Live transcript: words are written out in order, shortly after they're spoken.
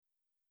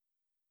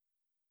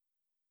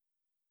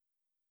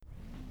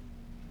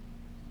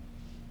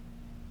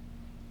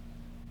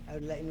I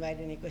would invite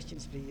any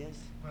questions, please. Yes?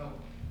 Well,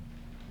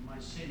 my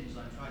sins,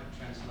 I tried to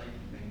translate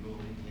the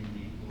Bengali,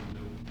 Hindi,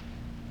 Urdu,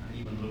 and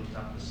even looked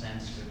up the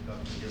Sanskrit,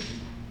 God forgive me.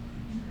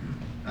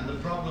 And the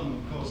problem,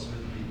 of course,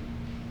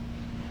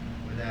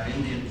 with our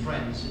Indian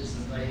friends is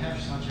that they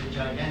have such a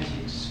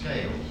gigantic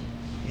scale.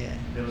 Yeah.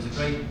 There was a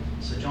great,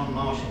 Sir John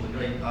Marshall, the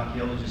great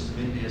archaeologist of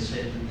India,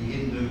 said that the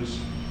Hindus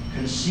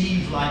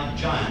conceive like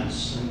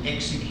giants and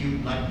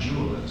execute like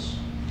jewelers.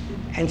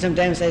 And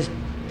sometimes as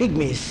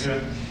pygmies.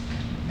 Yeah.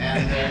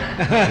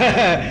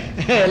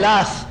 And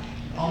alas.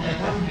 On the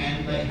one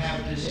hand, they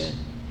have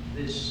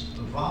this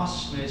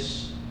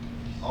vastness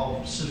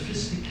of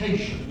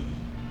sophistication.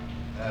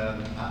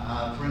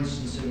 For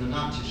instance, in the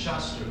Natya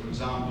Shastra, for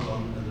example,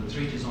 on the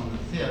treatise on the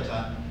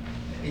theatre,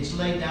 it's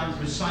laid down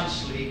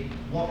precisely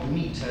what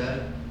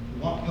meter,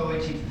 what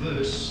poetic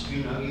verse,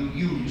 you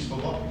use for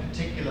what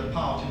particular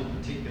part in a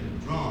particular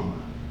drama.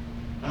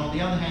 And on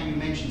the other hand, you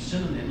mentioned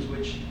synonyms,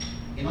 which,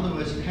 in other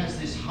words, it has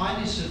this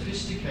highly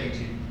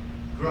sophisticated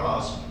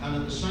grasp, and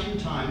at the same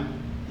time,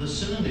 the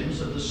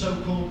synonyms of the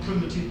so-called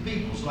primitive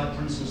peoples, like,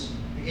 for instance,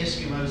 the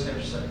Eskimos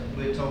have,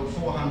 we're told,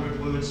 400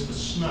 words for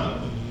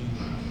snow.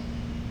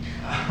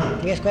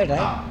 Yes, quite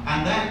right.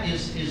 And that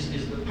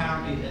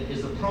apparently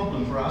is the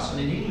problem for us, and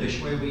in English,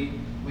 where we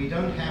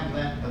don't have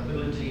that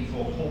ability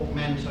for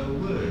portmanteau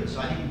words.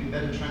 I think it'd be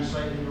better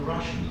translated into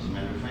Russian, as a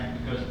matter of fact,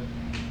 because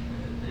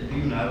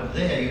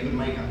there you can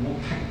make up more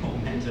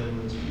portmanteau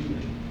words for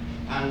English.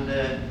 And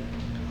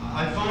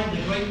I find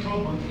the great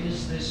problem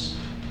is this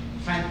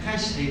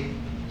fantastic,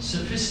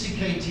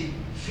 sophisticated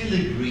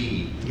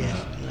filigree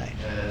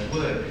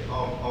work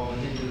of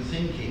the Hindu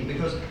thinking,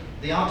 because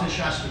the Artha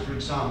Shastra, for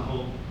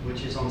example,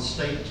 which is on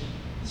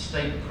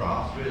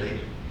statecraft, really,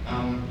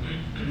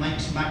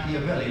 makes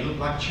Machiavelli look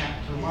like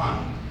chapter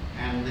 1.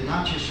 And the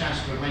Natya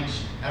Shastra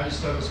makes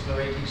Aristotle's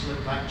Poetics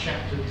look like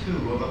chapter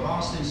 2 of a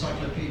vast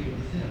encyclopedia of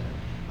the theatre.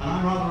 And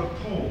I'm rather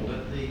appalled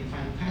at the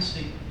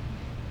fantastic,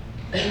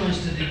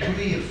 almost a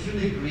degree of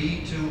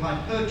filigree to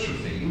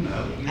hypertrophy,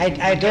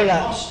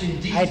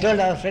 I told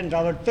our friend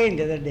Robert Payne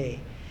the other day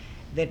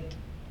that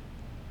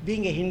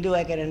being a Hindu,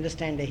 I can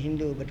understand a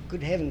Hindu, but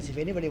good heavens, if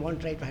anybody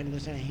won't try to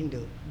understand a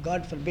Hindu,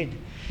 God forbid,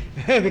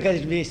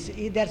 because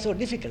they're so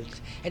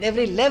difficult. At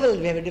every level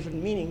we have a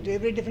different meaning to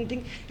every different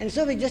thing, and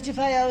so we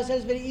justify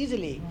ourselves very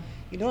easily,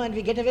 and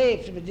we get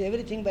away from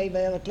everything by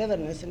our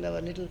cleverness and our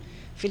little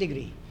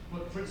filigree.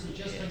 Well, for instance,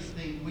 just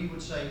think we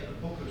would say a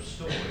book of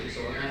stories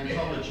or an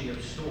anthology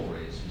of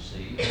stories, you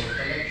see, or a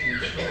collection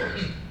of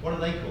stories. What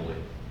do they call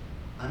it?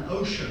 An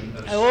ocean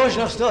of stories. An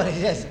ocean of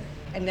stories, yes.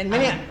 And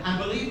many. And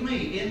believe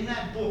me, in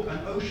that book, An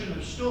Ocean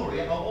of Story,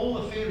 are all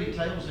the fairy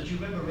tales that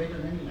you've ever read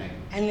in any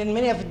language. And then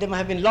many of them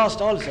have been lost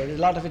also. There's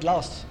a lot of it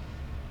lost.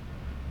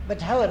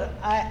 But however,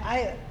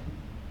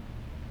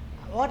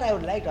 what I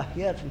would like to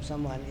hear from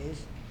someone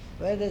is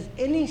whether there's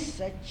any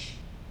such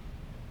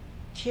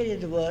theory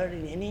of the word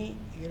in any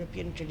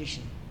European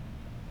tradition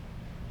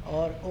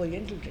or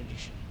Oriental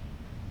tradition.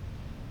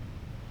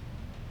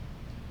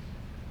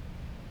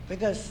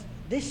 Because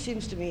this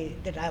seems to me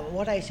that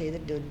what I say,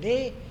 that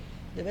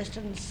the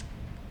Western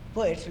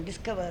poets will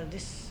discover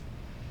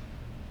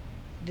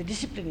the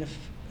discipline of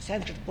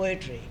Sanskrit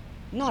poetry,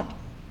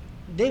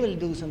 they will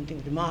do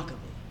something remarkable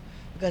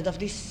because of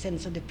this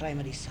sense of the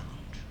primary sound.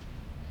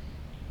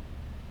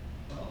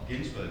 Well,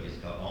 Ginsberg is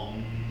got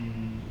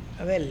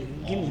Well,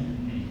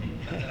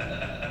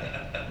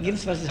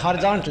 Ginsberg is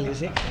horizontal, you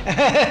see.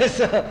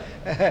 So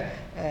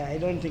I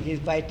don't think he's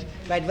quite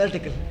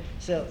vertical.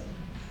 So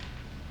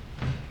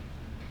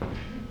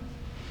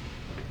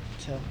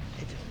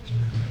it.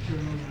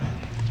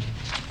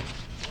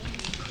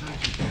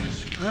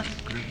 Huh?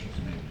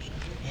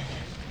 Yeah.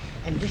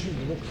 And this is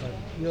the book for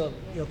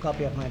your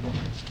copy of my book.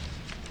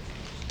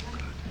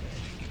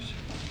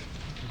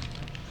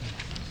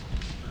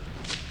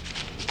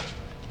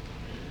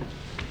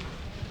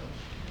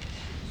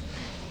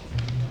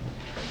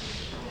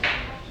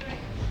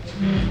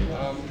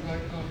 Would you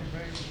like a coffee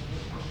break?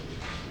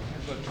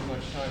 I've got too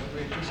much time.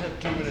 Wait, just have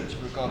 2 minutes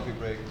for a coffee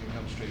break and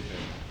come straight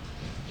back.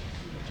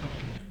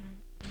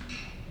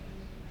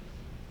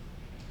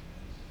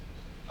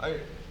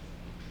 I'd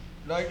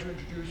like to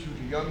introduce you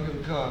to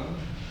Younghill Kang,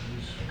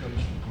 who comes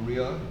from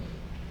Korea.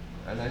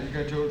 And I think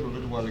I told you a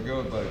little while ago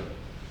about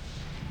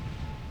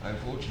my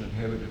unfortunate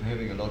habit of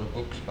having a lot of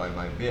books by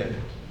my bed.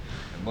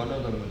 And one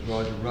of them was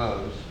Roger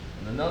Rouse,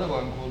 and another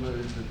one called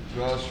The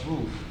Grass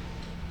Roof,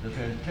 the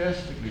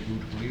fantastically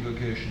beautiful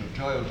evocation of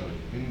childhood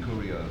in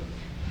Korea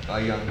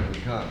by Younghill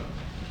Kang.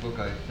 A book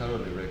I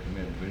thoroughly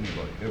recommend to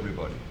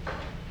everybody.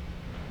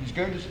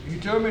 He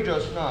told me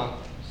just now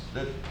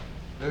that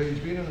though he's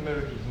been in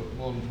America for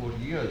more than 40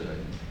 years, I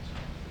think,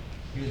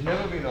 he's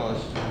never been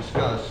asked to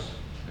discuss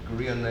the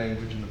Korean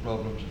language and the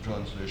problems of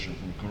translation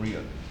from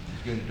Korean.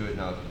 He's going to do it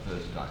now for the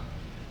first time.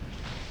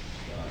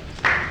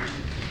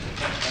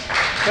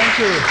 Thank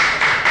you.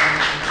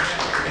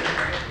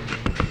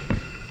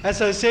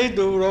 As I said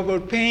to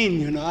Robert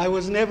Payne, I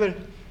was never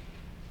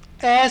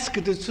asked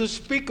to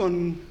speak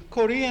on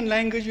Korean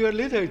language or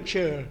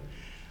literature,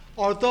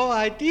 although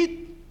I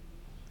did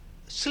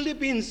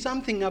slip in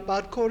something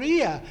about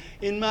Korea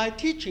in my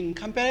teaching,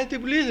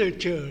 comparative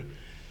literature,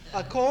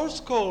 a course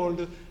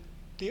called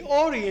The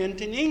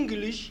Orient in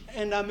English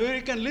and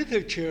American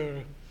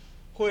Literature,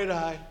 where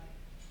I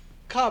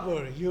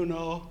cover,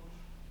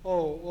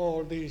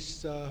 all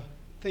these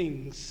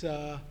things.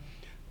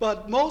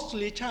 But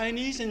mostly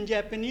Chinese and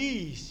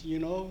Japanese,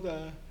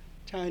 the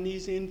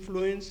Chinese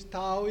influence,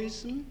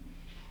 Taoism,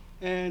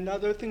 and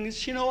other things,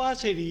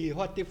 chinoiserie,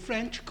 what the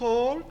French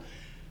call,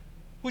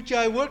 which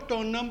I worked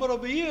on a number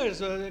of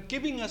years,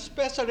 giving a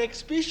special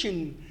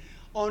exhibition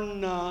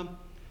on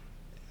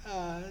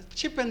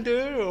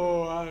Chippender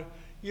or,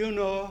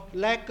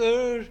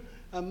 lacquer,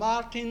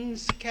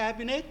 Martin's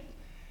cabinet,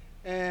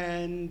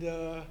 and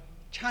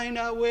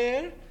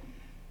Chinaware.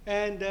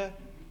 And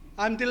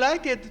I'm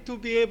delighted to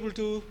be able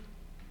to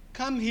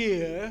come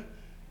here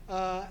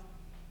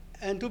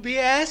and to be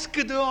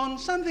asked on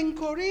something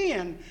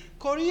Korean.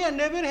 Korea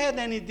never had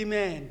any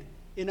demand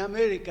in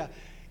America.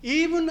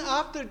 Even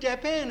after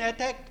Japan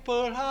attacked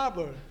Pearl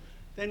Harbor,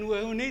 then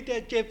when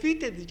it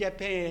defeated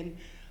Japan,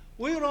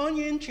 we were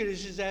only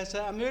interested as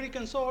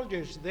American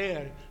soldiers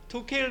there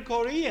to kill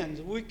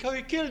Koreans. We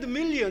killed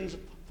millions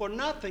for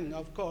nothing,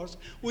 of course.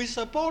 We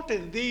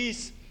supported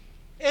these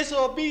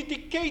SOB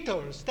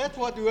dictators. That's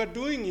what we are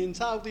doing in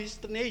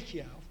Southeastern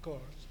Asia, of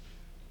course.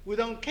 We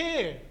don't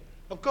care.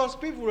 Of course,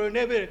 people were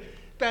never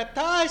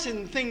baptized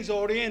in things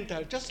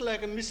Oriental, just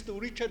like Mr.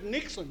 Richard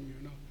Nixon,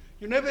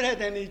 You never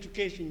had any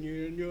education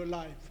in your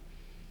life.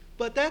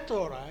 But that's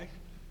all right.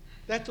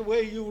 That's the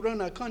way you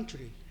run a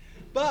country.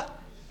 But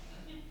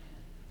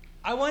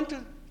I want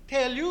to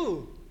tell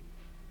you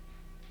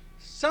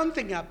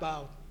something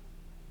about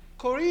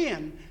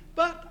Korean.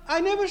 But I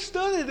never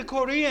studied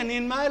Korean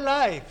in my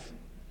life.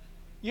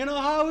 You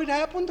know how it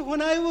happened?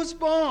 When I was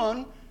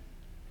born,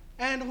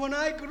 and when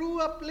I grew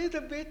up a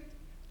little bit,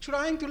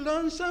 trying to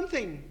learn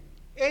something,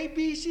 A,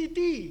 B, C,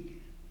 D.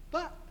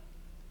 But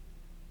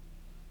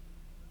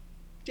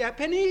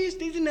Japanese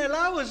didn't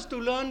allow us to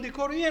learn the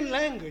Korean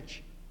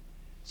language.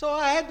 So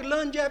I had to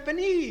learn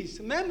Japanese,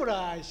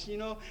 memorize,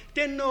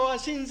 Tenno wa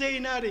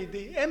Shinsei Nari,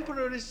 the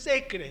emperor is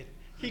sacred.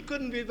 He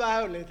couldn't be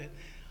violated.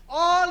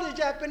 All the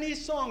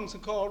Japanese songs are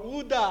called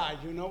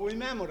Uda, we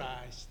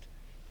memorized.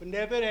 But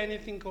never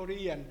anything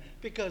Korean,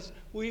 because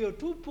we are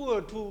too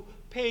poor to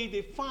pay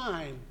the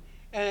fine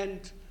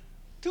and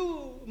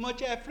too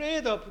much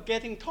afraid of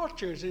getting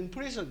tortures in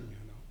prison,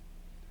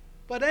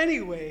 But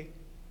anyway,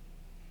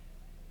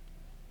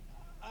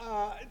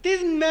 it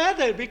didn't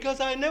matter because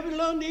I never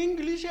learned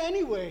English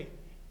anyway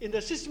in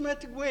the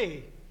systematic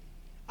way.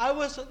 I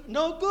was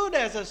no good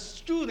as a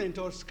student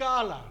or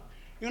scholar.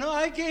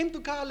 I came to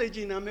college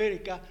in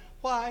America.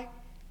 Why?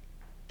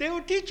 They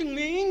were teaching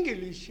me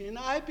English, and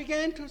I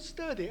began to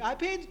study. I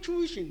paid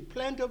tuition,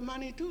 plenty of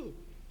money too.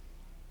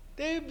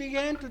 They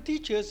began to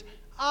teach us,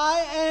 I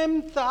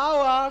am, thou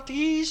art,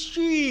 he,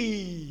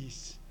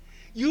 she's.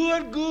 You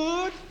are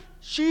good,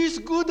 she's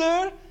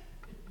gooder,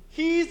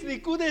 he's the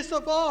goodest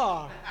of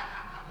all.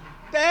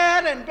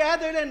 Bad and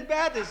badder and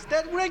baddest.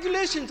 That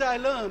regulations I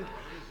learned.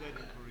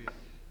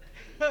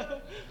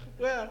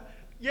 Well,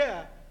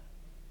 yeah.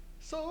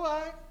 So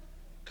I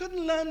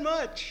couldn't learn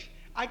much.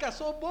 I got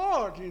so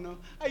bored,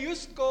 I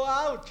used to go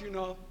out,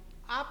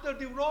 After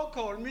the roll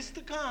call,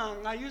 Mr.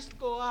 Kang, I used to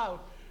go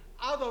out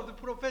of the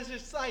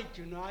professor's sight,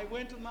 I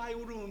went to my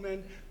room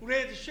and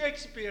read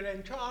Shakespeare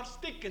and Charles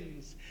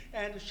Dickens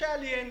and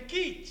Shelley and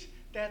Keats.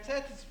 That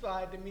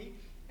satisfied me,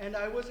 and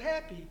I was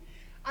happy.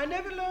 I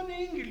never learned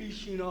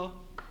English,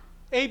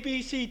 A,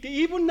 B, C, D.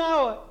 Even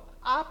now,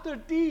 after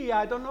D,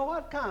 I don't know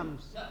what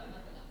comes.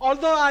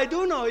 Although I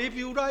do know, if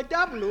you write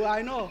W,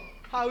 I know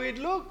how it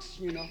looks,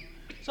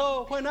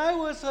 So when I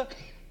was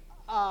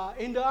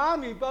in the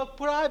Army, but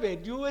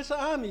private, U.S.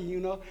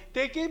 Army,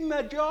 they gave me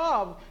a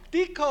job,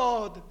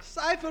 decode,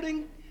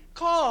 ciphering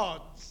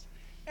codes.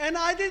 And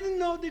I didn't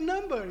know the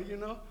number,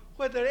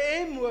 whether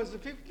M was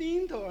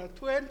 15th or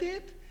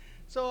 20th.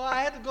 So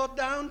I had to go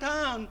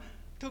downtown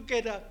to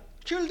get a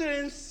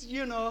children's,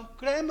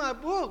 grammar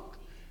book.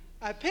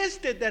 I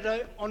pasted that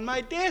on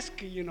my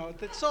desk,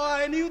 so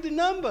I knew the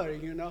number,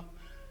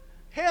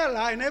 Hell,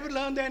 I never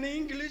learned any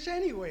English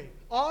anyway,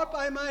 all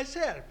by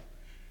myself.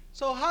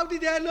 So how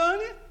did I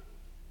learn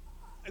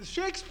it?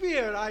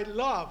 Shakespeare I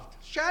loved,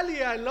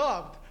 Shelley I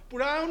loved,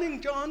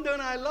 Browning, John Donne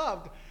I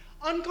loved.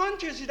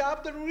 Unconsciously,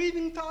 after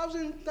reading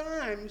 1,000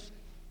 times,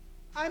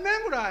 I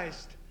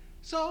memorized.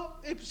 So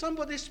if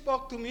somebody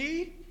spoke to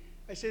me,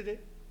 I said,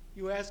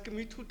 you asked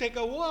me to take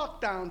a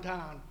walk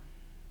downtown,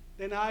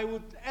 then I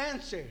would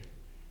answer.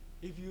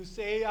 If you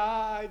say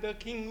aye, the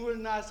king will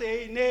not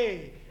say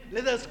nay.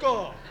 Let us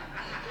go.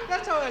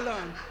 That's how I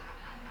learned.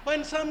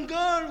 When some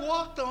girl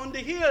walked on the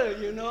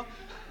hill,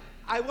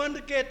 I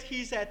wanted to get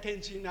his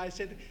attention. I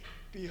said,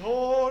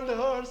 behold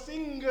her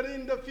singer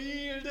in the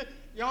field,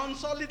 yon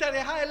solitary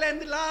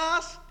highland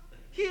lass.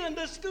 He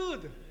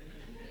understood.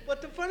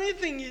 But the funny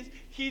thing is,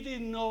 he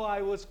didn't know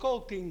I was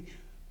quoting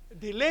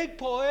the late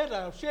poet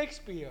of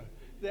Shakespeare.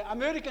 The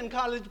American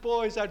college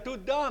boys are too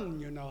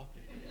dumb,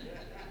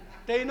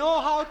 They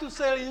know how to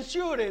sell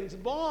insurance,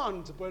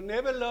 bonds, but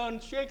never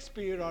learned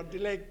Shakespeare or the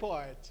Lake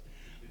poets.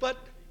 But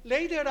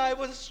later I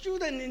was a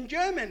student in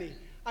Germany.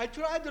 I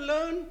tried to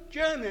learn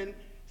German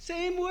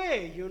same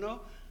way, you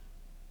know.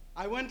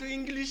 I went to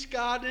English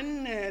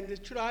Garden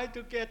and tried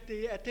to get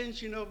the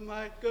attention of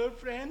my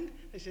girlfriend.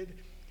 I said,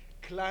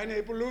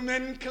 Kleine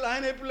Blumen,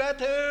 kleine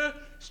Blätter,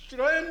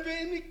 streuen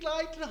wenig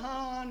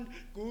Hand,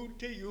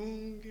 gute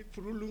Junge,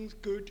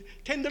 Frühlingsgut,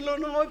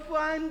 Tenderlohn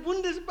fein,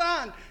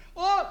 Bundesbahn.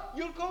 Oh,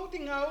 you're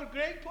quoting our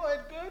great poet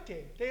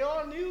Goethe. They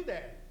all knew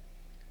that.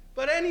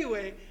 But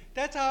anyway,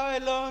 that's how I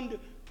learned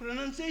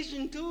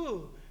pronunciation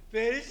too.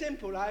 Very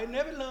simple. I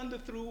never learned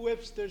it through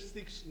Webster's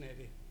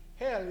dictionary.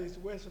 Hell is a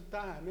waste of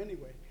time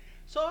anyway.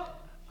 So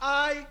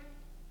I,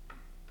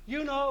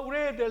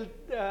 read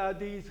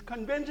these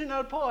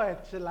conventional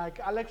poets like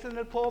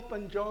Alexander Pope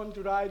and John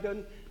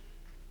Dryden.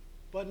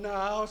 But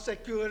now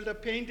secular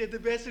painted the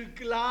vessel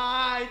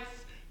glides,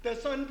 the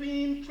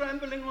sunbeam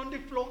trembling on the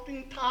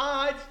floating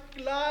tides,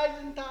 glides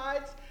and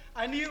tides.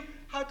 I knew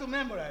how to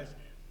memorize.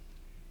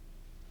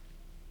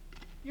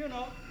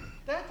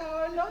 That's how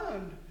I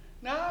learned.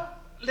 Now,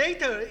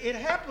 later, it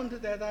happened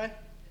that I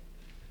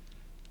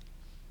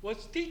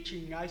was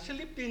teaching. I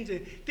slipped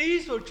in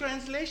these were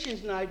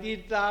translations I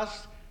did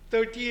last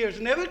 30 years.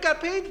 Never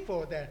got paid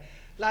for that.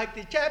 Like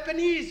the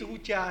Japanese,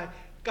 which I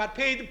got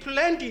paid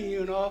plenty,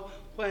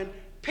 when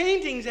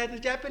paintings had the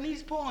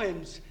Japanese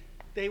poems.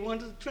 They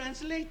wanted to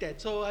translate that.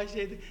 So I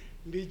said,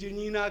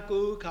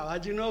 Bijuninaku,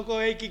 Kawajinoko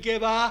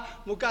Ekikeba,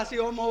 Mukasi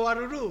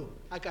Omowaruru.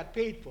 I got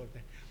paid for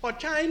that. Or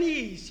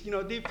Chinese,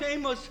 the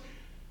famous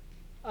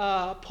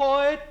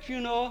poet,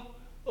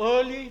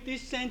 early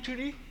this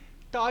century,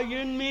 Tai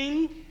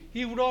Yunming,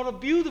 he wrote a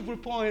beautiful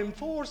poem,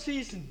 Four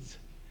Seasons.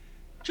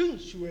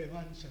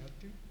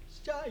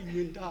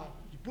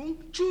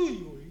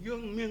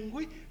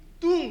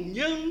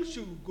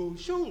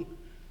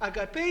 I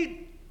got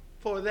paid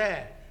for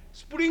that.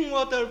 Spring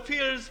water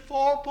fills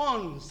 4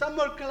 ponds.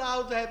 Summer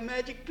clouds have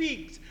magic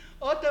peaks.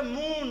 Autumn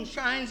moon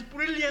shines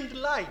brilliant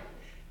light.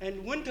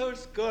 And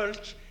winter's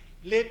scourge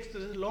lifts the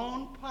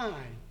lone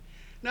pine.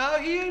 Now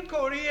here,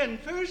 Korean,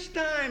 first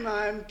time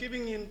I'm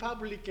giving in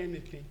public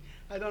anything.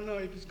 I don't know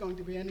if it's going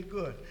to be any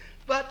good.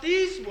 But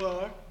these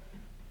were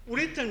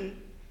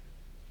written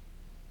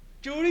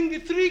during the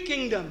Three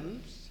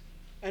Kingdoms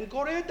and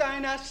Korea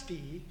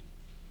dynasty.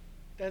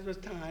 That was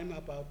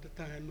about the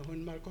time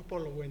when Marco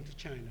Polo went to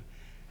China.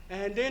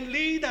 And then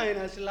Lee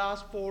dynasty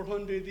last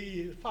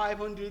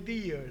 500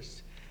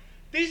 years.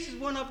 This is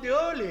one of the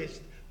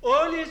earliest.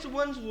 Earliest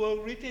ones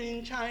were written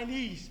in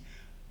Chinese.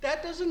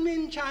 That doesn't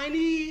mean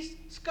Chinese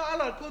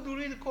scholar could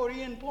read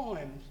Korean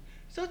poems.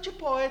 Such a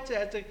poet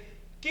as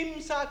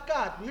Kim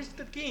Sa-kat,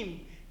 Mr.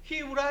 Kim,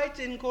 he writes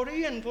in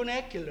Korean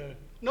vernacular.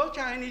 No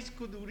Chinese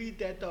could read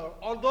that.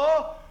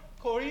 Although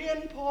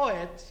Korean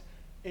poets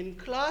in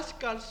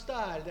classical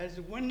style, that's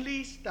Woon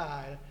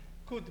style,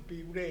 could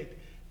be read.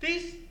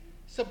 This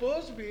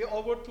supposed to be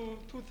over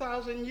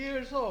 2,000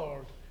 years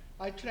old.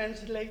 I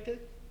translated.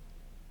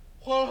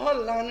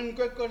 홀홀라는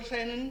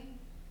꾀꼬새는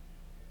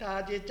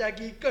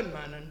다제짝이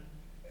끝만은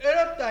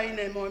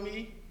에럽다이네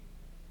몸이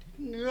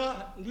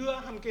누와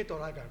함께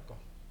돌아갈 거.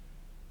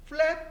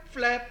 Flap,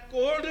 flap,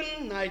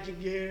 golden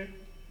nightingale,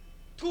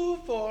 two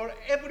for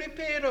every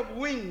pair of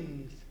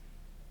wings.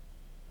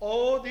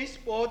 Oh, this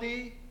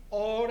body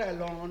all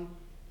alone,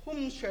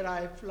 whom shall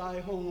I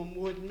fly home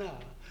with now?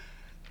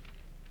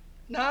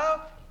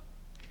 Now,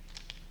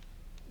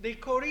 the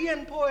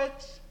Korean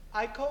poets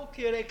I quote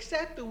here,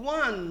 except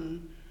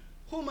one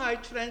whom I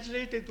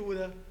translated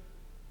to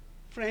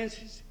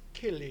Francis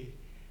Kelly.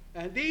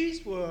 And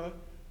these were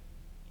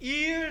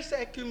years'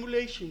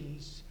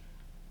 accumulations.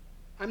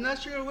 I'm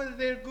not sure whether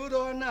they're good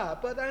or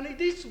not, but only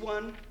this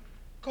one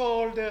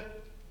called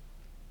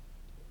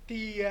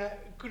the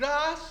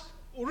Grass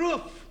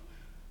Roof,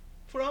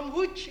 from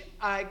which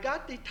I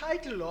got the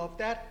title of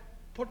that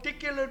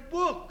particular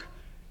book.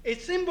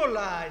 It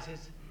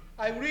symbolizes,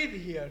 I read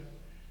here,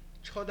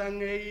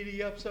 초당에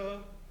일이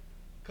없어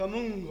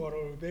검은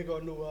고를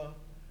베고 누워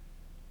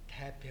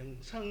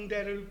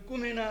태평성대를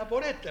꿈이나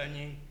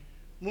보랬더니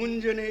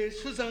문전의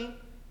수성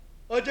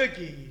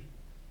어저기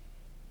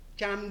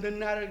잠든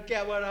나를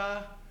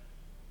깨워라.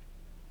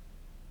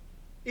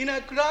 In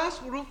a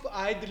grass roof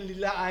I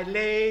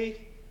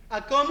lay,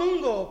 a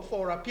common goat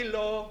for a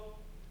pillow.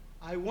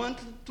 I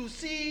wanted to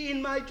see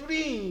in my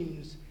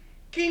dreams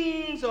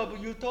kings of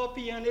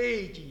utopian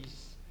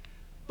ages.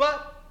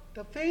 But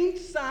the faint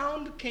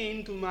sound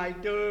came to my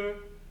door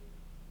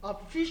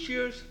of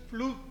fishers'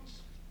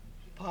 flutes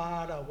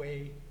far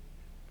away,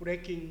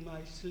 breaking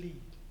my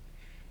sleep.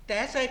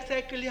 That's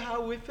exactly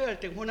how we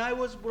felt. When I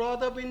was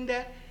brought up in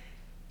that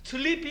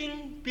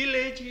sleeping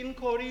village in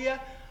Korea,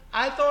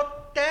 I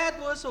thought that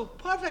was so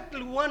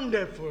perfectly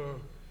wonderful.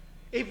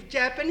 If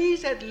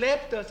Japanese had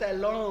left us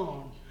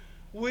alone,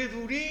 we'd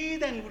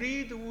read and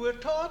read, we were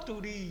taught to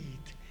read.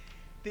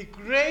 The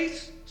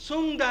great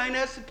Sung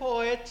Dynasty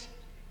poets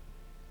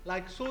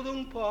like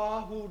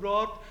Sodongpa, who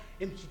wrote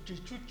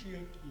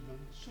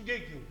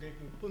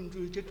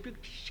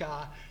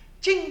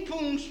清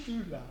风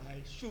徐来，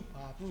树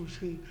爬不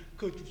生，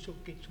可就说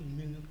给村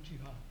民们记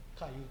下，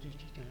还有这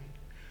几样。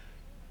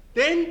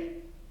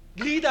Then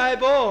Li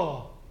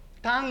Daibo,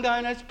 Tang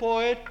Dynasty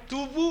poet,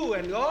 Tu Vu,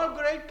 and all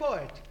great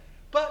poets.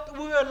 But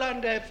we were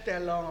not left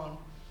alone.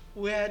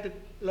 We had to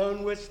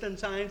learn Western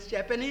science.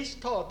 Japanese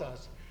taught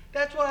us.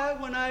 That's why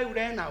when I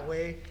ran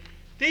away,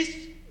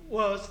 this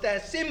was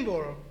that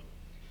symbol.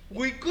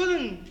 We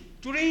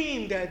couldn't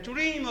dream that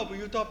dream of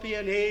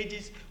utopian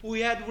ages.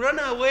 We had run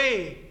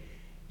away.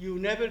 You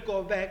never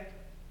go back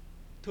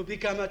to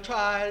become a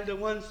child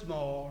once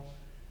more.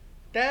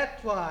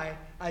 That's why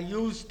I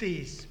use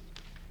this.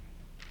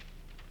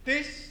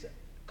 This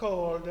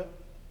called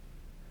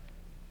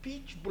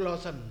peach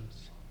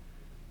blossoms.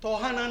 또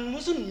하나는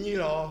무슨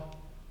일로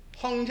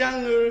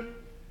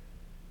홍장을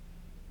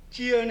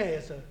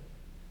지어내서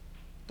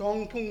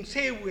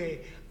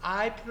동풍새우에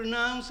I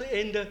pronounce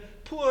in the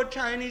poor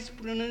Chinese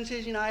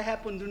pronunciation I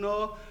happen to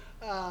know.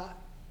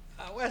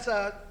 As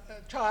a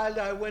child,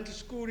 I went to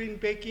school in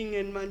Peking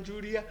and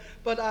Manchuria,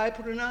 but I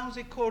pronounce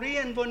it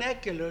Korean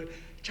vernacular,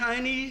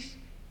 Chinese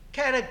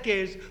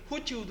characters,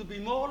 which would be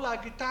more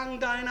like the Tang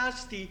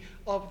Dynasty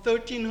of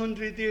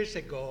 1300 years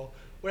ago,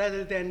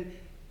 rather than,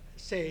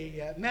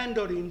 say,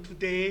 Mandarin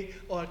today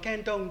or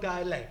Canton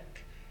dialect.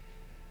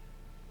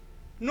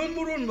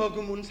 눈물을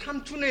머금은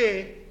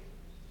삼촌의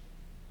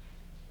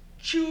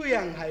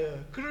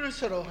휴양하여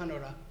그릇으로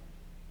하노라.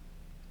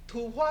 To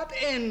what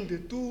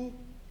end do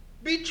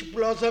beach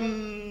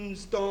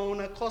blossoms don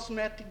a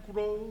cosmetic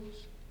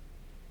rose?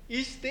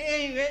 East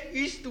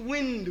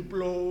wind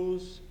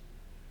blows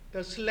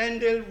the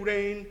slender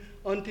rain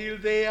until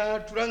they are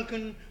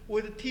drunken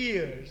with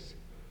tears.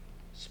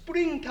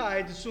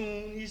 Springtide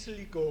soon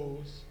easily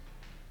goes.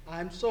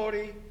 I'm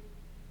sorry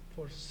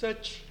for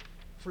such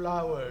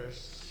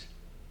flowers.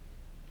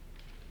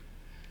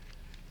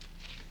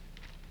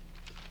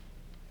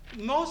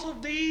 Most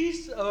of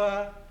these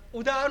are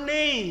without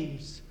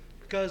names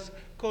because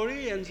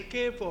Koreans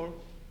care for,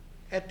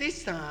 at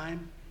this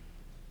time,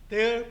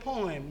 their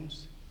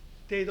poems.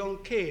 They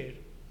don't care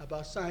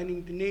about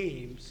signing the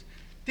names.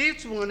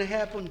 This one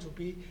happened to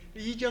be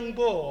Lee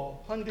Jung-bo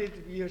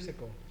 100 years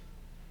ago.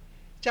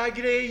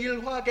 자길의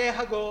일화게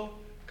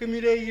하고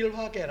금일의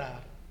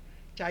일화게라.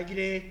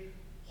 자길의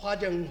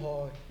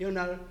화정호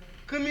연할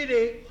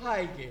금일의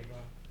화이게라.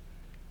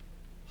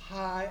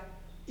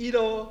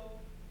 이로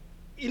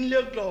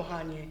인력로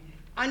하니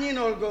아니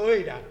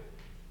놀고이라.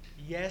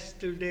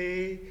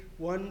 Yesterday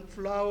one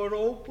flower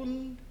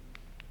opened,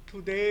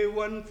 today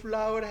one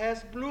flower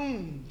has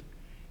bloomed.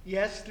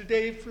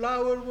 Yesterday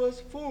flower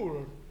was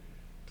full,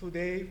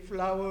 today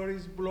flower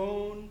is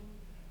blown.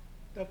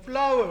 The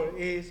flower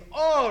is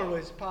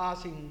always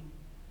passing.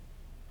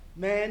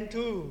 Man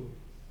too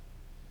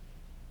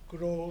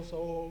grows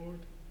old.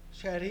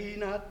 Shall he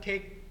not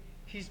take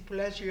his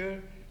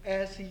pleasure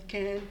as he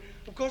can?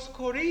 Of course,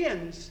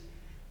 Koreans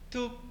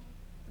took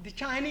the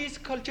Chinese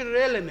cultural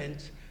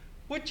elements,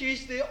 which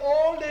is the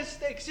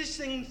oldest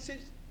existing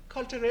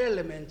cultural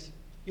elements,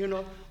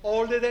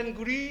 older than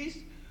Greece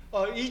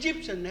or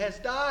Egyptian has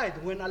died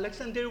when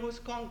Alexander was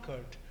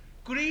conquered.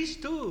 Greece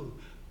too.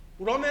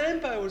 Roman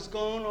Empire was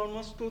gone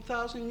almost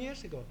 2,000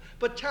 years ago.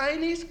 But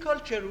Chinese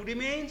culture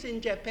remains in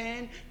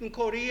Japan, in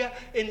Korea,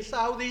 in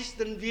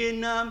southeastern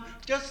Vietnam,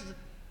 just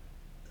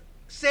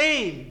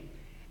same.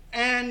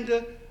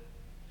 And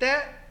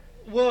that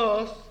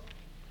was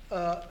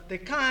the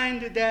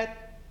kind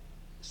that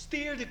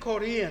still the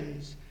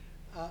Koreans,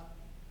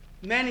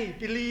 many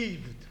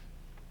believed.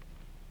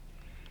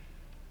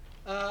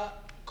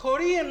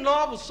 Korean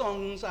love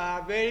songs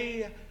are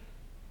very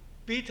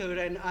bitter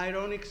and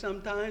ironic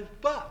sometimes,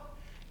 but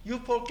you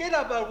forget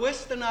about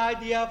Western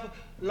idea of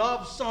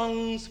love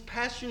songs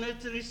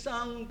passionately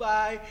sung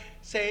by,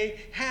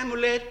 say,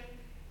 Hamlet.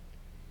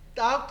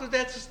 Doubt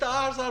that the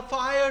stars are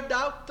fire,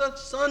 doubt that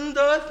sun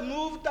doth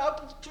move,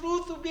 doubt the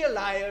truth to be a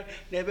liar,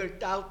 never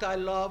doubt I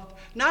loved.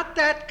 Not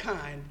that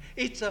kind.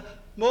 It's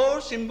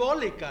more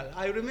symbolical.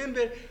 I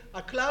remember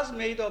a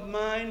classmate of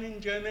mine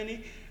in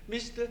Germany,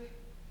 Mr.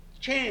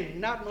 Chen,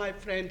 not my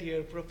friend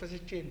here, Professor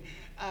Chen.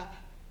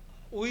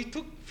 We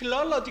took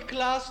philology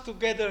class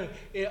together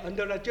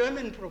under a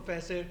German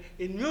professor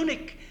in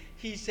Munich.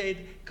 He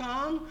said,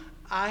 Kang,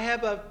 I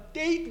have a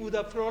date with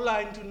a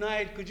Fräulein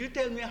tonight. Could you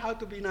tell me how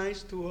to be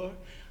nice to her?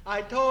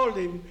 I told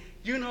him,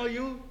 you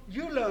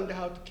learned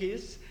how to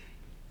kiss.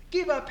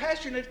 Give a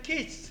passionate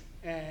kiss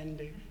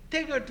and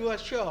take her to a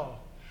show.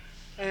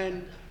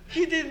 And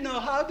he didn't know,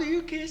 how do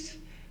you kiss?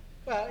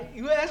 Well,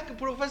 you ask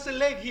Professor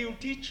Lake, he will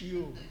teach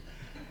you.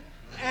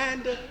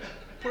 And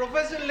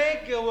Professor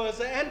Lake was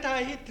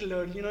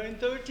anti-Hitler, in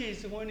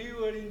 30s when we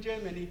were in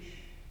Germany.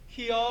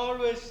 He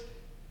always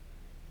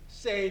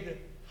said,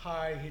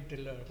 Hi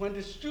Hitler. When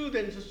the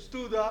students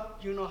stood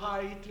up,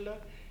 Hi Hitler,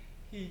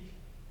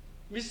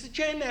 Mr.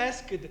 Chen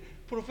asked,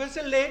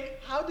 Professor Lake,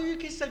 how do you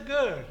kiss a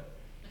girl?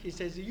 He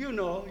says,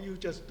 you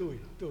just do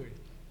it.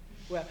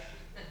 Well,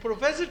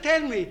 Professor,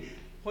 tell me,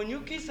 when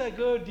you kiss a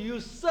girl, do you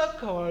suck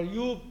her,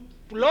 you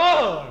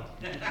blow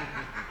her?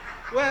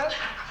 Well,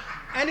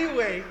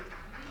 anyway,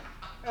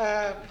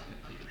 Uh,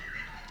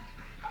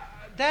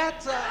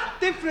 that's a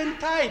different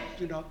type,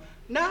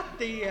 Not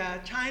the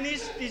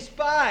Chinese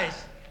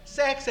despise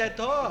sex at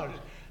all.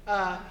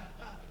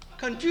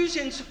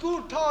 Confucian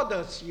school taught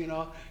us,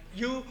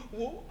 you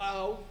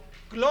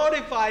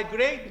glorify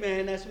great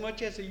men as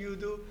much as you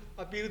do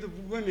a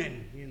beautiful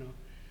women,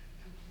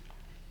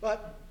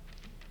 But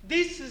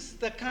this is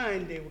the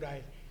kind they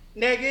write.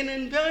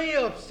 내게는 병이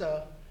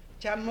없어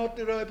잠 못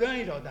들어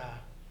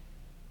병이로다.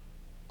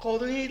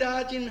 고등이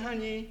다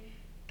진하니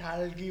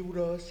달기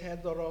울어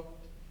새도록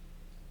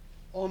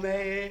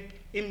오매에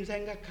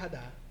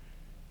임생각하다.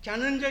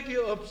 자는 적이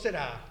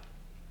없으라.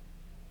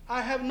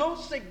 I have no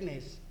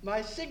sickness.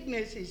 My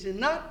sickness is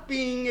not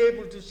being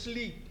able to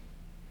sleep.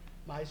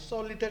 My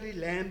solitary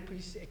lamp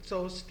is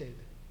exhausted.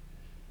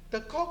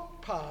 The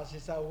cock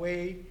passes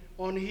away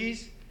on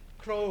his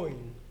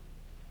crowing.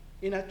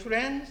 In a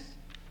trance,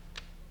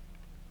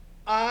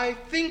 I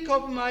think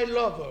of my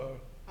lover.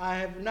 I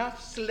have not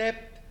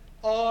slept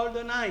all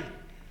the night.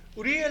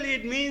 Really,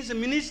 it means a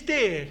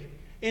minister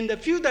in the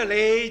feudal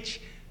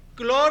age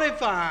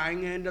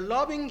glorifying and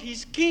loving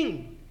his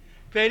king.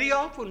 Very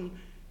often,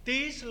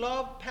 these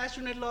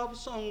passionate love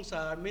songs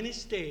are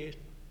ministers,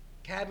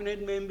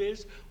 cabinet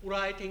members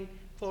writing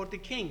for the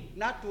king,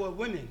 not to a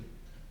woman.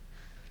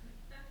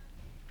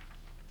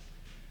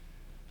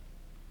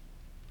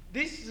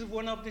 This is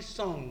one of the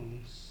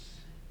songs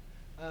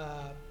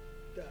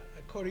the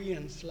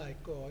Koreans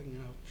like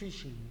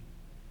fishing.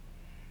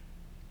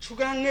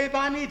 추강의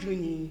밤이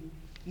드니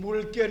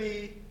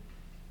물결이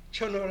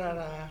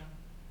쳐놀아라.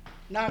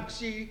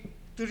 낚시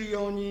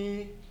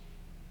들여오니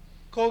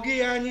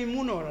거기 아니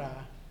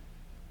문어라.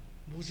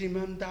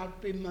 무심한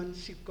달빛만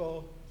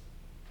씻고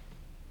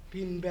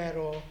빈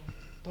배로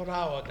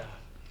돌아오다.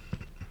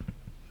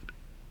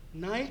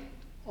 Night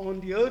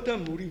on the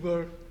autumn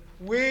river,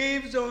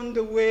 waves on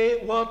the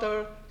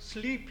water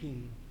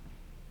sleeping.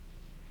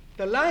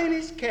 The line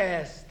is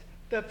cast,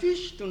 the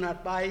fish do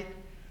not bite,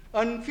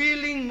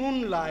 unfeeling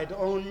moonlight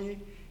only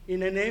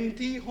in an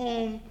empty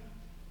home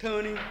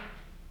turning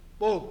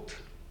boat.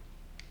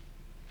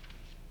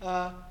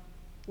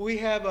 We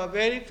have a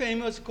very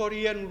famous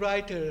Korean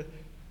writer,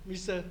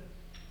 Mr.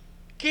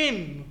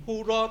 Kim,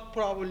 who wrote,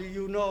 probably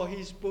you know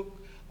his book,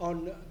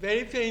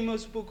 very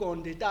famous book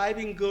on the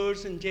diving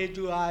girls in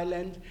Jeju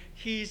Island.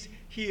 He's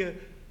here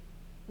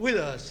with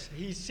us.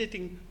 He's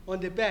sitting on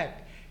the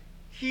back.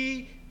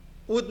 He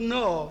would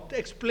know to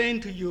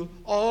explain to you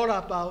all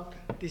about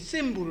the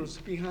symbols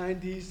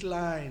behind these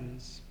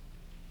lines.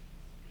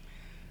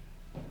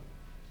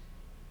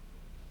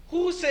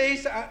 Who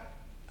says,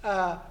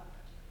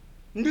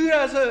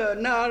 늙어서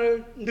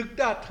나를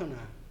늙다 터나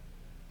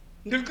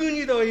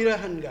늙은이도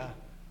이러한가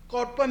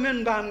꽃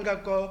보면 밤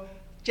같고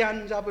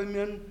잔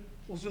잡으면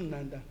웃음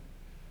난다.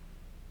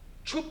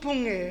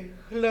 추풍에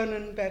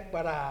흘러는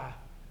백바라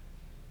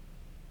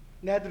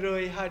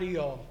내들의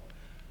하리요.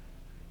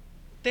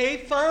 They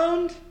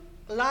found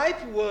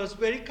life was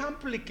very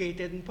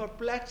complicated and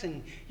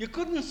perplexing. You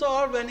couldn't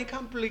solve any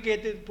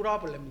complicated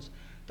problems.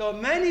 Though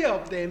many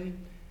of them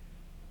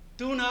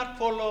do not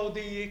follow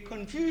the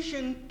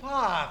Confucian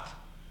path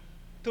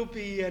to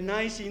be a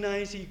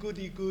nicey,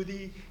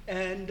 goody,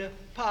 and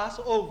pass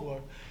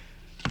over.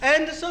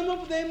 And some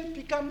of them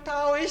become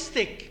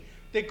Taoistic.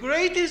 The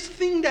greatest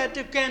thing that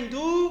you can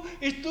do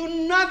is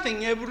do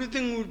nothing.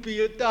 Everything will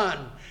be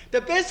done. The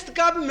best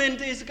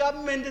government is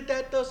government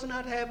that does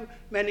not have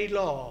many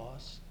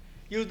laws.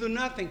 You do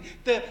nothing.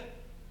 The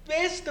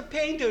best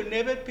painter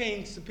never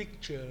paints a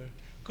picture.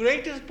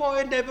 Greatest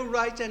poet never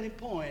writes any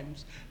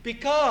poems.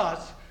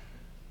 Because,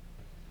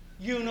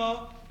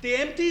 the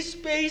empty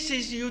space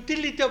is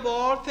utility of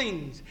all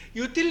things.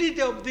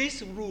 Utility of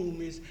this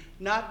room is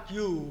not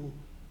you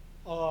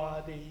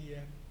or the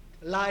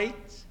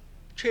lights,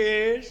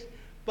 chairs,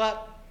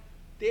 but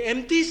the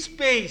empty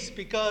space.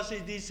 Because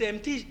it is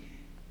empty,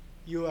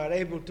 you are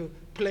able to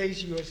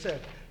place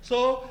yourself.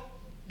 So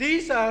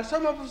these are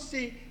some of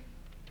the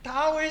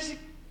Taoist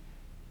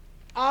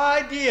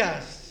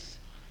ideas.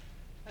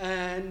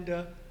 And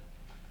a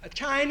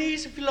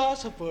Chinese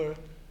philosopher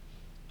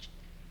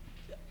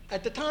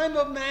at the time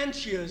of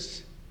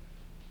Mencius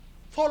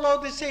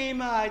followed the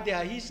same idea.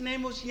 His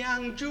name was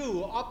Yang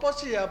Zhu,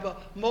 opposite of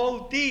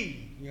Mo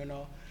Di,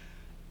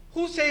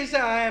 Who says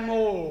I am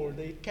old?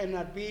 It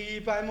cannot be.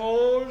 If I'm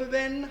old,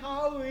 then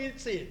how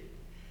is it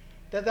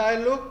that I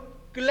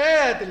look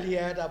gladly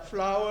at a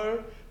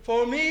flower?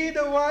 For me,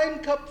 the wine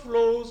cup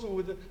flows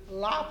with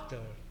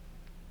laughter.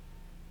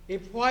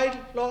 If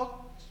white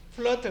locks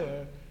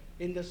flutter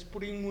in the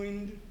spring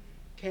wind,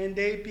 can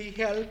they be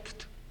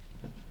helped?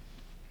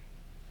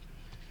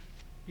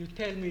 You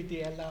tell me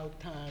the allowed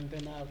time,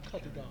 then I'll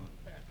cut it off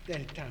at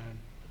that time.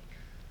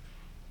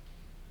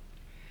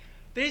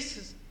 This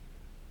is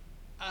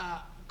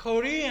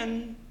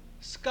Korean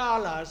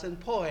scholars and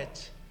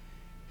poets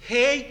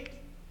hate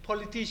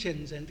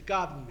politicians and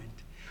government.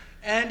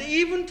 And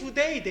even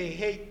today they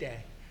hate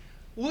that.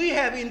 We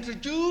have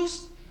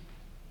introduced,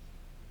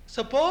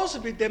 supposed to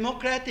be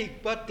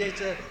democratic, but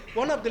it's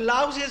one of the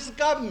lousiest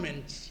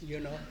governments,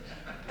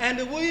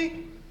 And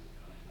we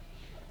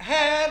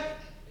have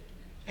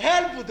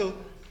helped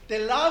the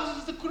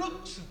largest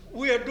crooks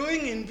we are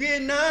doing in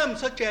Vietnam,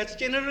 such as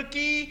General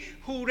Key,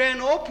 who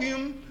ran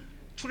opium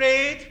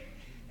trade,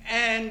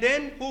 and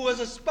then who was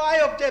a spy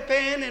of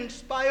Japan and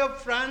spy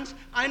of France.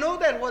 I know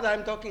that what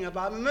I'm talking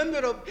about. I'm a member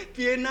of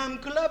Vietnam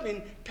Club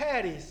in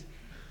Paris.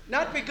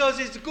 Not because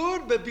it's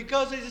good, but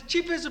because it's the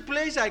cheapest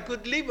place I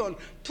could live on.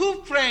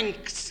 2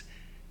 francs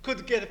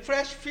could get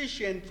fresh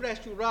fish and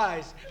fresh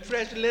rice,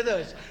 fresh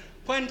leathers.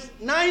 When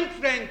 9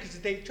 francs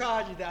they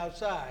charged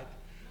outside.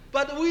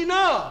 But we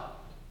know,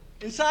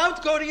 in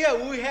South Korea,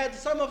 we had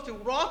some of the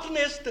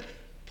rottenest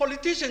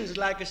politicians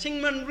like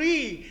Syngman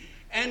Rhee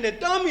and the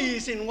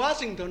dummies in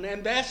Washington,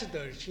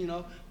 ambassadors, you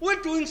know.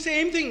 We're doing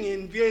same thing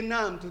in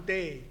Vietnam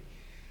today.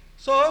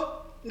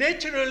 So,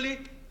 naturally,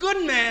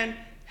 good men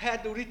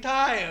had to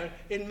retire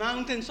in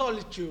mountain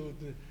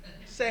solitude,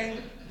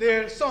 sang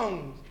their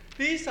songs.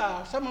 These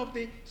are some of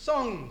the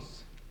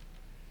songs.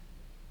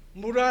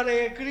 물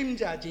아래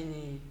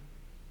그림자지니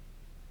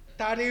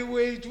다리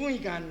위에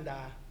중이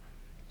간다.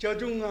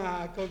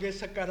 저중아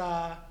거기서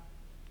가라.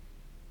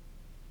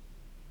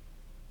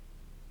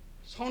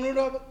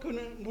 손으로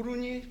그는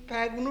무르니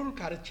배군을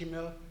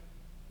가르치며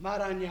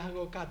말하니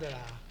하고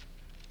가더라.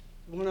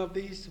 One of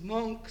these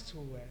monks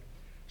who were.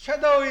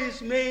 Shadow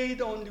is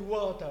made on the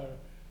water.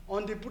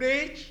 On the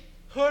bridge,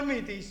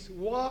 hermit is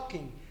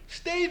walking.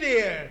 Stay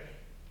there.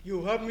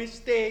 You heard me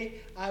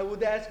stay. I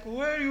would ask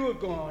where you were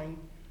going,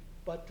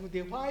 but to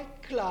the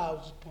white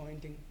clouds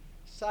pointing,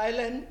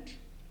 silent,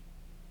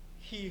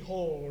 he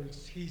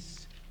holds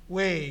his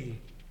way.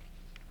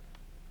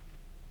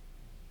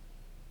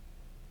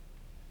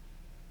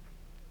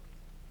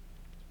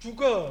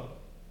 죽어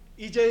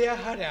잊어야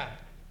하랴.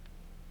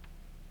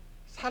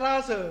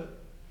 살아서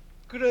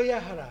그러야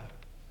하라.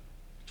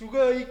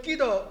 죽어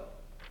있기도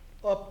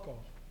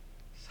없고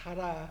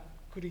살아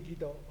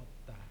그리기도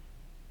없다.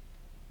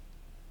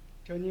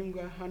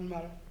 견님과 한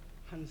말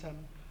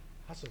한삼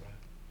하소라.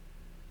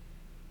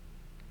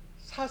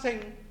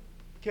 사생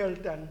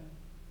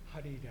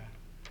결단하리라.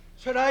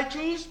 Should I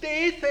choose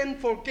death and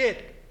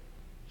forget?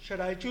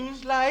 Should I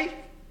choose life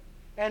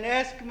and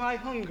ask my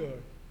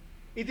hunger?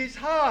 It is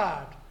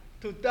hard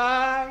to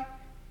die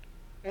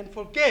and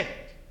forget.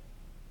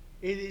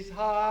 It is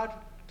hard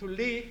to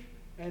live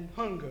and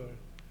hunger.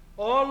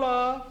 Oh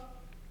love,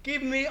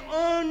 give me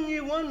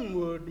only one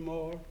word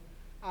more.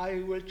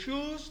 I will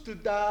choose to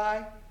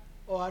die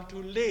or to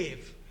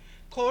live.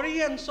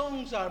 Korean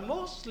songs are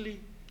mostly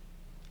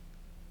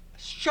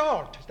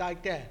short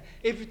like that.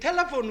 If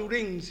telephone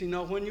rings, you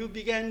know, when you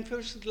begin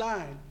first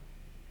line,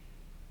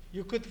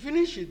 you could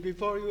finish it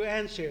before you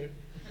answer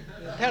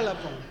the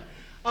telephone.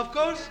 Of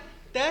course,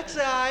 that's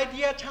the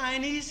idea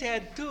Chinese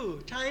had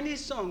too.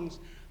 Chinese songs,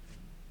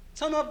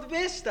 some of the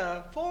best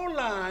are 4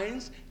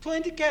 lines,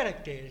 20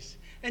 characters.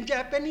 And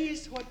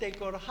Japanese, what they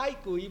call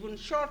haiku, even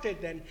shorter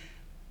than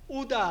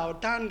uda or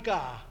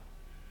tanka.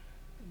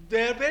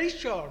 They're very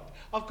short.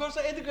 Of course,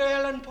 Edgar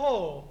Allan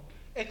Poe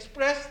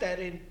expressed that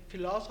in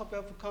Philosophy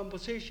of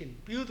Composition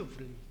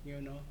beautifully,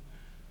 you know.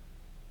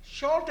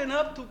 Short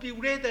enough to be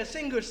read a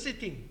single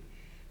sitting.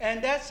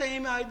 And that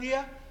same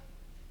idea,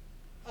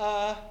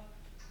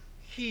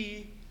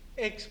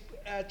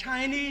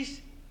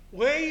 Chinese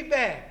way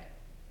back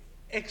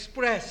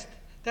expressed.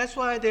 That's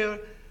why they're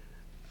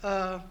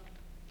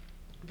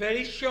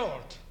very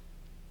short.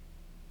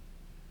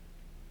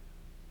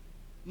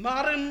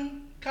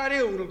 말은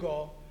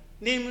가려울고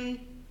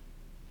님은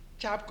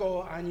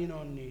잡고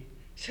아니노니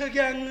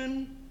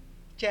석양은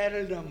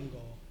재를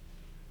넘고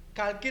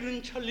갈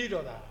길은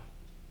천리로다.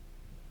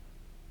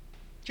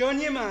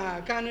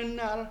 전임아 가는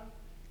날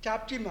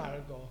잡지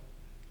말고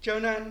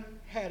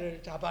전한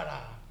해를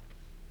잡아라.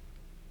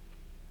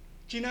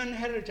 지난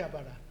해를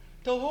잡아라.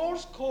 The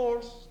horse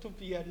calls to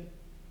be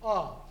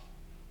off.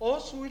 Oh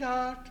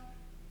sweetheart,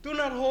 do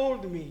not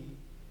hold me.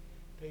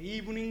 The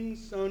evening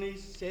sun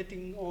is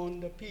setting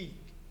on the peak.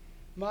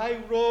 My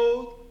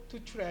road to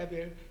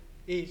travel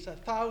is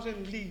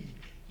 1,000 li.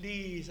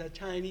 Li is a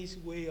Chinese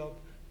way of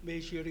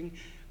measuring.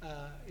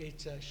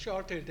 It's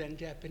shorter than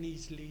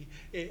Japanese li.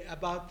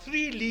 About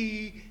 3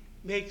 li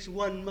makes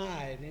 1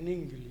 mile in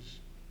English.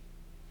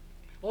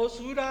 Oh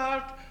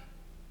sweetheart,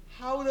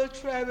 how the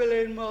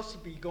traveler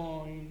must be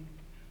going.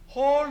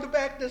 Hold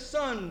back the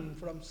sun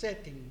from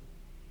setting.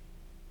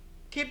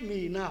 Keep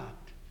me not.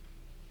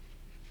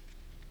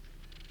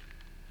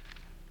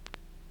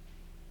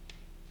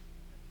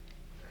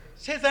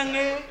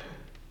 세상에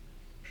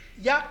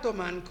약도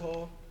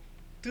많고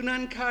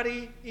든한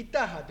칼이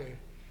있다 하들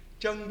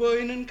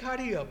정보에는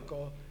칼이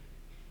없고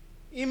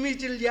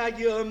이미질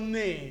약이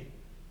없네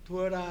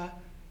두어라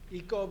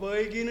이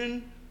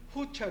꺼보이기는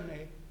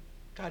후천에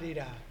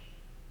가리라.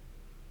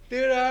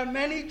 There are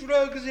many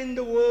drugs in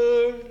the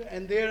world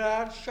and there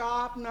are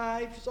sharp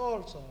knives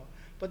also,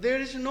 but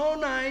there is no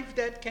knife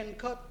that can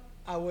cut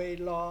away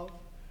love.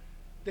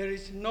 There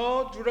is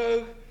no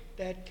drug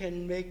that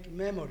can make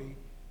memory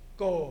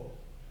go.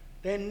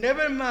 Then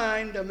never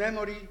mind the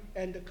memory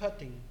and the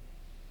cutting.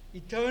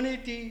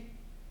 Eternity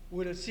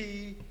will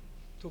see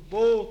to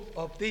both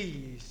of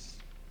these.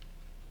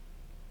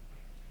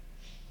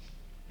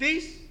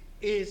 This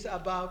is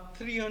about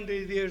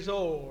 300 years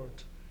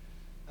old.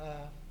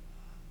 A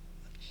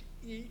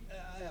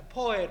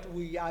poet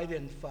we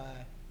identify,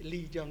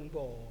 Lee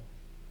Jung-bo.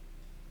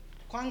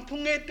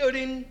 광풍에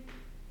떨인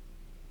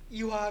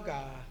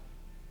이화가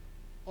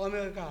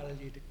어머가를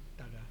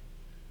이르다가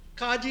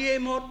가지의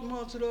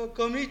못못으로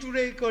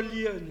거미줄에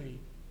걸리었니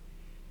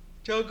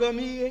저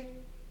거미에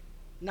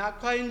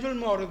낙화인 줄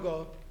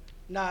모르고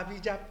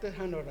나비 잡듯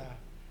하노라.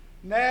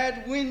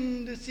 Mad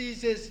wind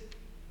seizes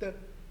the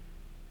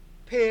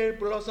pear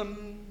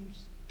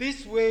blossoms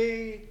this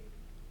way,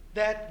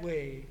 that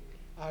way,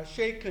 are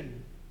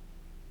shaken,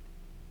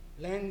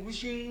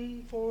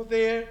 languishing for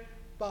their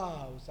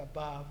boughs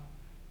above.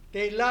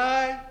 They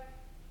lie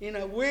in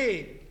a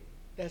web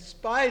that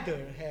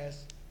spider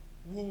has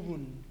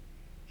woven.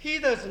 He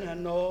does not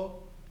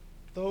know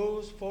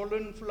those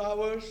fallen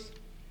flowers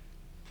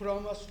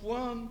from a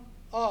swarm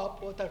of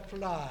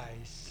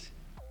butterflies.